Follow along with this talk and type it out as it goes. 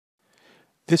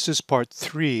This is part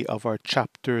 3 of our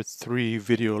Chapter 3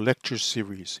 video lecture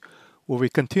series, where we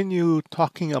continue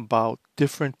talking about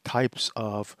different types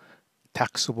of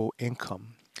taxable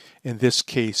income, in this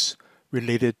case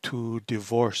related to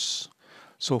divorce.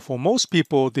 So for most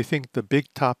people, they think the big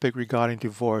topic regarding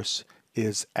divorce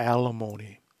is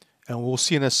alimony. And we'll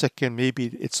see in a second, maybe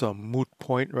it's a moot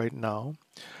point right now.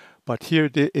 But here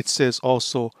it says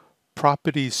also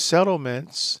property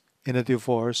settlements in a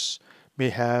divorce may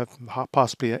have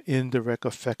possibly an indirect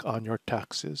effect on your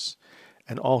taxes.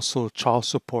 And also child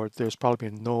support, there's probably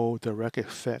no direct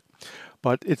effect.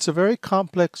 But it's a very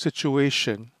complex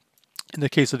situation in the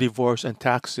case of divorce and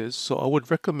taxes. So I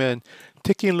would recommend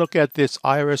taking a look at this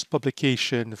IRS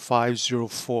publication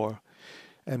 504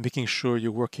 and making sure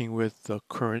you're working with the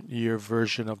current year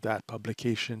version of that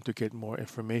publication to get more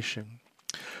information.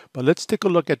 But let's take a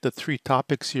look at the three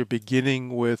topics here,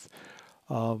 beginning with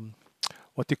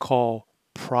what they call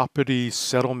property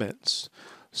settlements.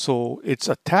 So it's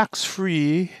a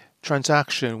tax-free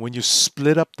transaction when you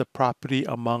split up the property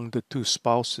among the two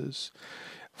spouses.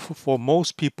 For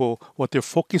most people, what they're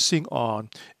focusing on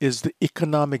is the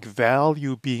economic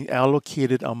value being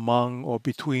allocated among or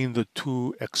between the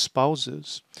two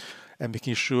ex-spouses and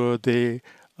making sure they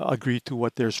agree to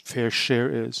what their fair share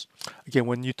is. Again,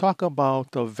 when you talk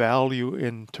about the value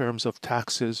in terms of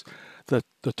taxes, the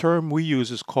term we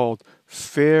use is called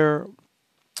fair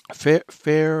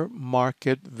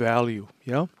market value.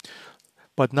 Yeah.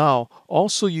 But now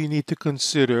also you need to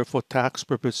consider for tax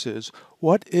purposes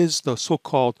what is the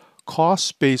so-called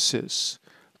cost basis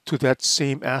to that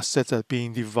same asset that's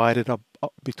being divided up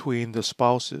between the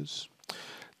spouses.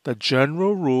 The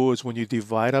general rule is when you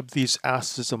divide up these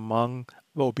assets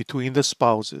between the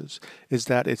spouses is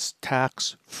that it's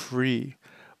tax free.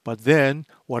 But then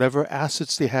whatever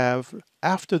assets they have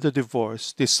after the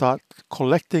divorce, they start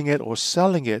collecting it or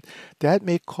selling it, that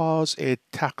may cause a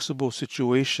taxable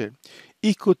situation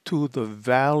equal to the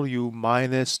value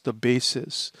minus the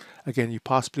basis. Again, you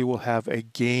possibly will have a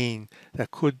gain that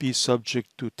could be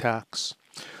subject to tax.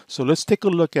 So let's take a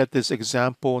look at this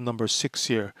example number 6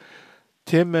 here.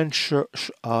 Tim and Cher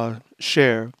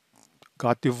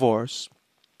got divorced,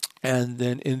 and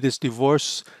then in this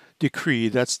divorce decree,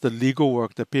 that's the legal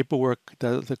work, the paperwork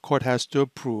that the court has to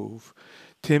approve,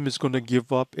 Tim is going to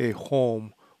give up a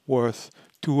home worth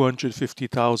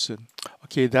 $250,000.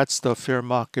 Okay, that's the fair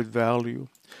market value.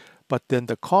 But then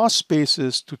the cost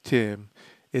basis to Tim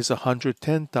is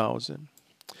 $110,000.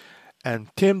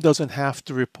 And Tim doesn't have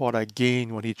to report a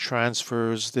gain when he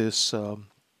transfers this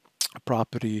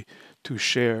property to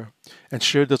Cher. And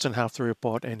Cher doesn't have to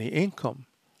report any income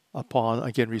upon,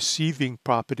 again, receiving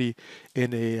property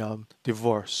in a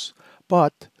divorce.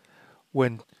 But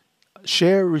when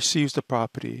Cher receives the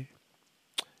property,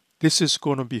 this is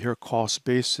going to be her cost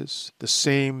basis, the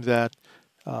same that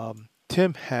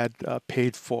Tim had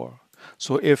paid for.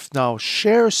 So if now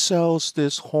Cher sells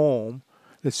this home,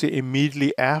 let's say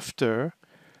immediately after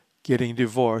getting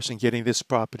divorced and getting this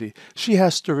property, she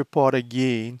has to report a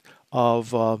gain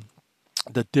of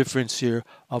the difference here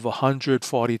of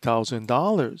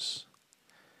 $140,000.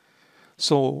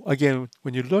 So again,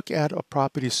 when you look at a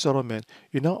property settlement,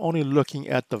 you're not only looking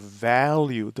at the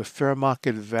value, the fair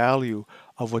market value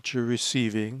of what you're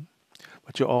receiving,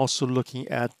 but you're also looking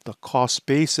at the cost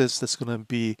basis that's going to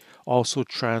be also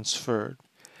transferred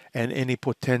and any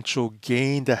potential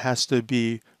gain that has to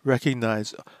be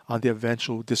recognized on the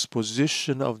eventual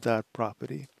disposition of that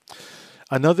property.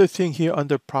 Another thing here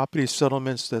under property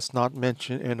settlements that's not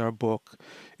mentioned in our book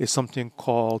is something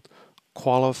called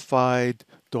qualified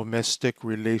domestic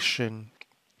relation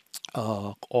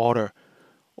order,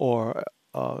 or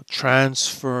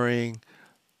transferring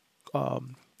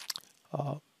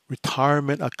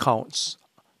retirement accounts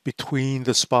between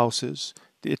the spouses.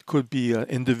 It could be an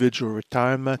individual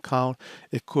retirement account.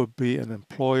 It could be an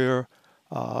employer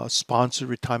sponsored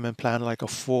retirement plan like a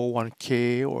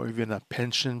 401k or even a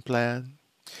pension plan.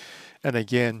 And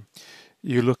again,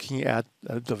 you're looking at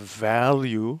the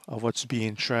value of what's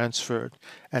being transferred.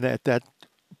 And at that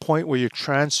point where you're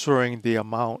transferring the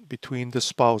amount between the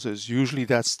spouses, usually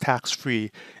that's tax-free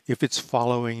if it's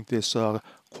following this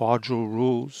quadro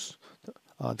rules,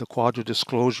 the quadro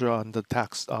disclosure on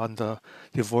the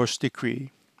divorce decree.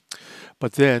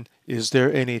 But then, is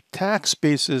there any tax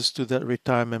basis to that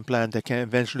retirement plan that can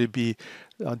eventually be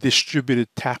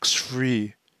distributed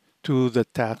tax-free to the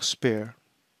taxpayer?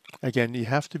 Again, you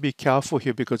have to be careful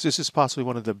here because this is possibly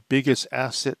one of the biggest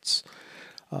assets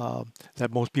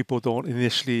that most people don't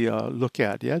initially look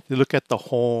at. Yeah, they look at the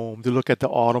home, they look at the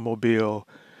automobile.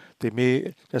 They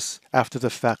may just after the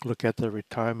fact look at the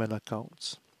retirement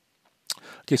accounts.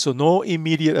 Okay, so no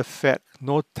immediate effect,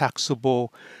 no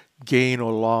taxable gain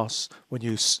or loss when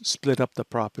you split up the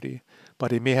property,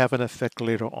 but it may have an effect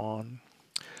later on.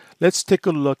 Let's take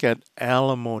a look at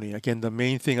alimony. Again, the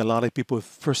main thing a lot of people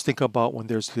first think about when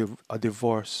there's a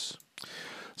divorce.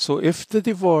 So if the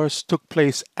divorce took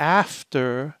place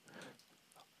after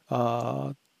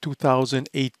uh,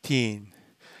 2018,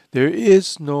 there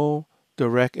is no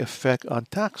direct effect on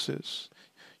taxes.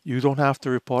 You don't have to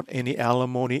report any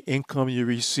alimony income you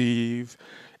receive,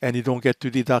 and you don't get to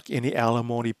deduct any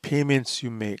alimony payments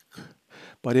you make.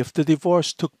 But if the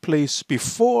divorce took place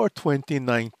before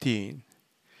 2019,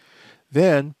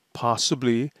 then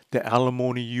possibly the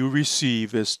alimony you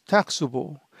receive is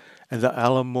taxable and the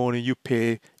alimony you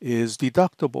pay is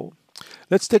deductible.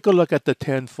 Let's take a look at the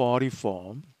 1040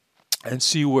 form and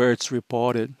see where it's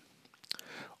reported.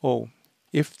 Oh,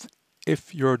 if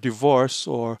if you're divorced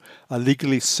or are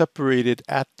legally separated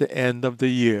at the end of the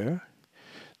year,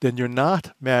 then you're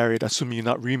not married, assuming you're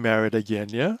not remarried again,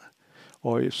 yeah?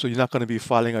 Or so you're not going to be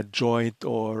filing a joint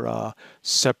or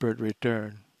separate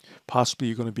return. Possibly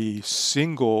you're going to be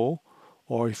single,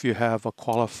 or if you have a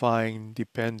qualifying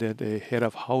dependent, a head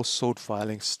of household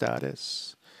filing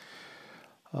status.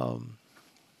 Um,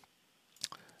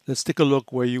 let's take a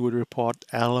look where you would report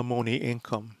alimony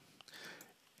income.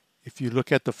 If you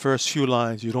look at the first few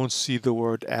lines, you don't see the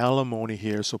word alimony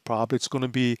here, so probably it's going to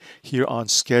be here on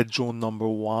schedule number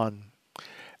 1.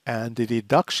 And the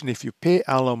deduction, if you pay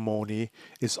alimony,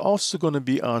 is also going to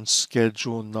be on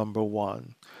schedule number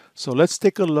 1. So let's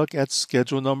take a look at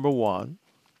schedule number 1,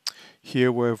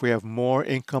 here where we have more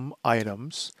income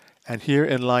items, and here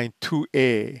in line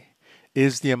 2A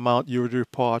is the amount you would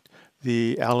report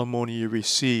the alimony you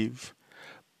receive.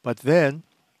 But then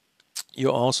you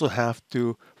also have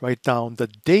to write down the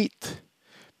date.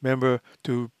 Remember,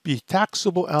 to be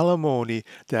taxable alimony,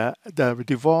 the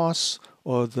divorce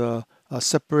or the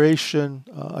separation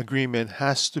agreement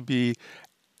has to be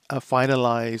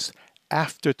finalized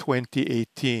after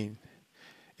 2018.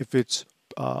 If it's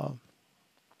well,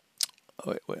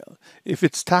 if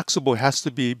it's taxable, it has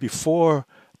to be before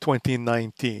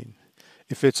 2019.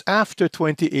 If it's after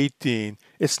 2018,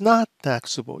 it's not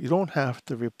taxable. You don't have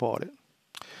to report it.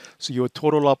 So you would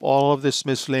total up all of this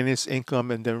miscellaneous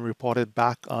income and then report it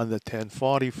back on the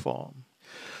 1040 form.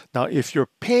 Now, if you're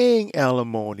paying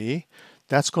alimony,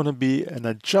 that's going to be an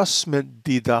adjustment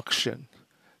deduction,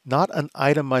 not an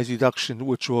itemized deduction,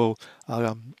 which we'll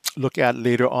look at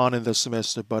later on in the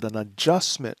semester, but an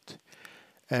adjustment.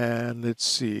 And let's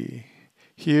see,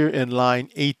 here in line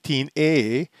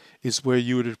 18A is where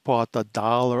you would report the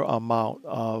dollar amount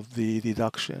of the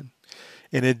deduction.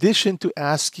 In addition to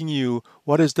asking you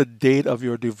what is the date of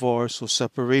your divorce or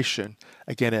separation,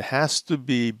 again, it has to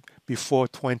be before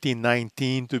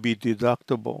 2019 to be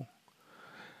deductible.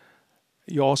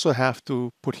 You also have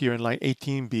to put here in line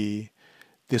 18B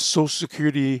the Social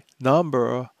Security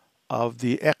number of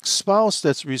the ex-spouse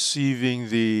that's receiving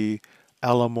the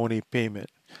alimony payment.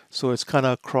 So it's kind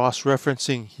of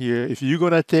cross-referencing here. If you're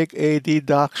going to take a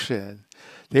deduction,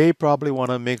 they probably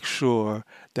want to make sure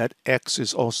that X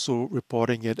is also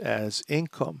reporting it as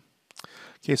income.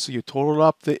 Okay, so you total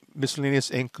up the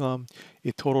miscellaneous income,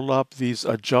 you total up these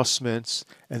adjustments,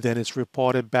 and then it's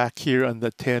reported back here on the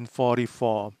 1040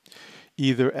 form,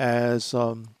 either as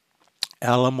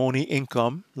alimony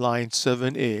income, line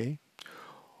 7A,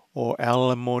 or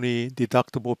alimony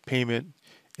deductible payment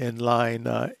in line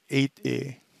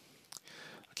 8A.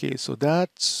 Okay, so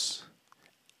that's,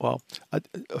 well,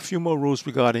 a few more rules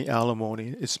regarding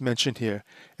alimony. It's mentioned here.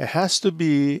 It has to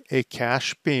be a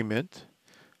cash payment,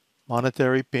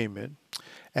 monetary payment,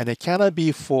 and it cannot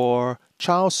be for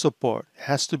child support. It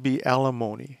has to be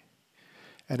alimony.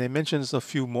 And it mentions a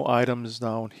few more items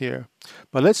down here.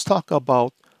 But let's talk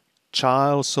about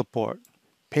child support,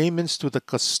 payments to the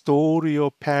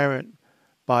custodial parent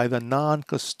by the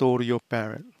non-custodial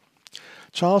parent.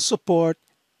 Child support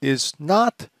is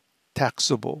not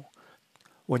taxable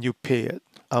when you pay it,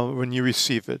 when you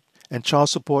receive it. And child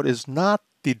support is not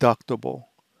deductible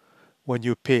when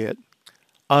you pay it,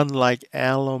 unlike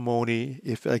alimony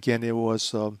if, again, it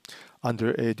was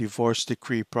under a divorce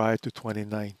decree prior to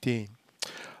 2019.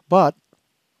 But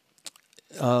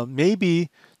maybe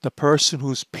the person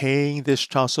who's paying this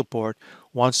child support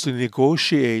wants to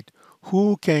negotiate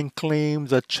who can claim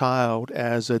the child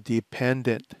as a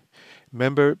dependent.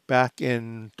 Remember back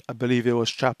in, I believe it was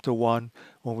chapter 1,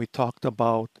 when we talked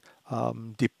about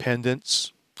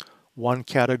dependents. One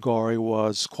category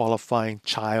was qualifying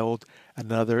child,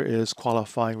 another is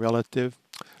qualifying relative.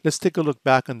 Let's take a look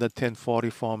back on the 1040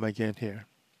 form again here.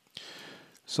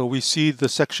 So we see the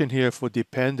section here for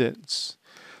dependents.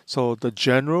 So the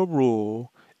general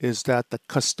rule is that the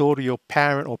custodial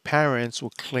parent or parents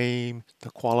will claim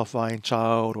the qualifying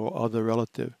child or other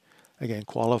relative. Again,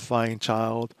 qualifying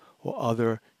child or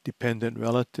other dependent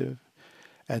relative.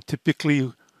 And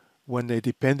typically, when the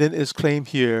dependent is claimed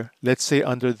here, let's say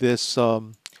under this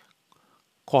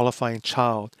qualifying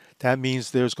child, that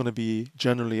means there's going to be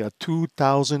generally a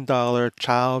 $2,000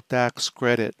 child tax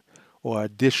credit or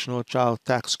additional child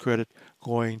tax credit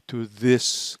going to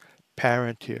this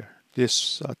parent here,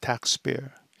 this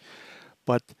taxpayer.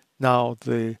 But now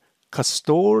the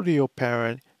custodial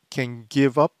parent can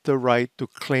give up the right to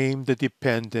claim the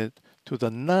dependent to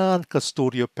the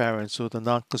non-custodial parent. So the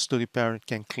non-custodial parent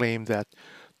can claim that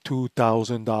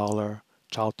 $2,000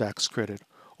 child tax credit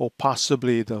or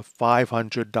possibly the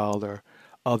 $500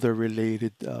 other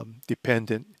related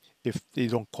dependent if they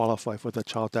don't qualify for the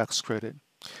child tax credit.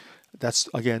 That's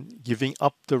again giving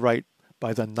up the right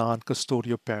by the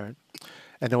non-custodial parent.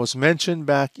 And it was mentioned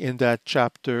back in that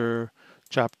chapter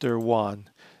 1.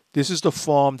 This is the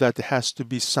form that has to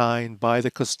be signed by the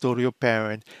custodial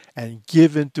parent and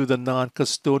given to the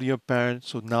non-custodial parent.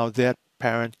 So now that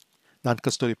parent,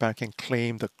 non-custodial parent, can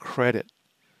claim the credit.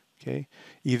 Okay,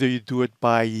 either you do it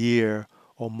by year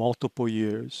or multiple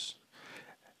years,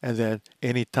 and then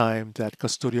anytime that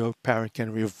custodial parent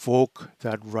can revoke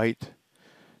that right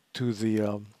to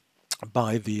the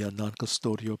by the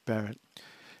non-custodial parent.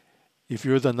 If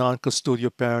you're the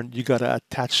non-custodial parent, you got to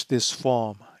attach this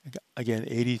form, again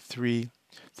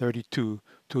 8332,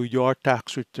 to your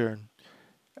tax return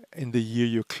in the year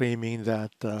you're claiming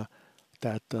that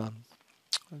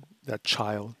that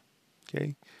child.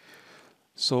 Okay,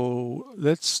 so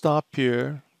let's stop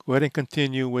here. Go ahead and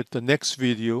continue with the next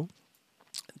video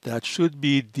that should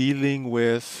be dealing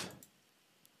with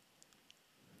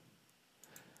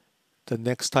the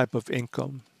next type of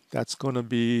income. That's going to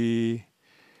be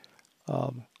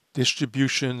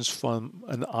distributions from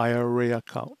an IRA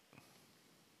account.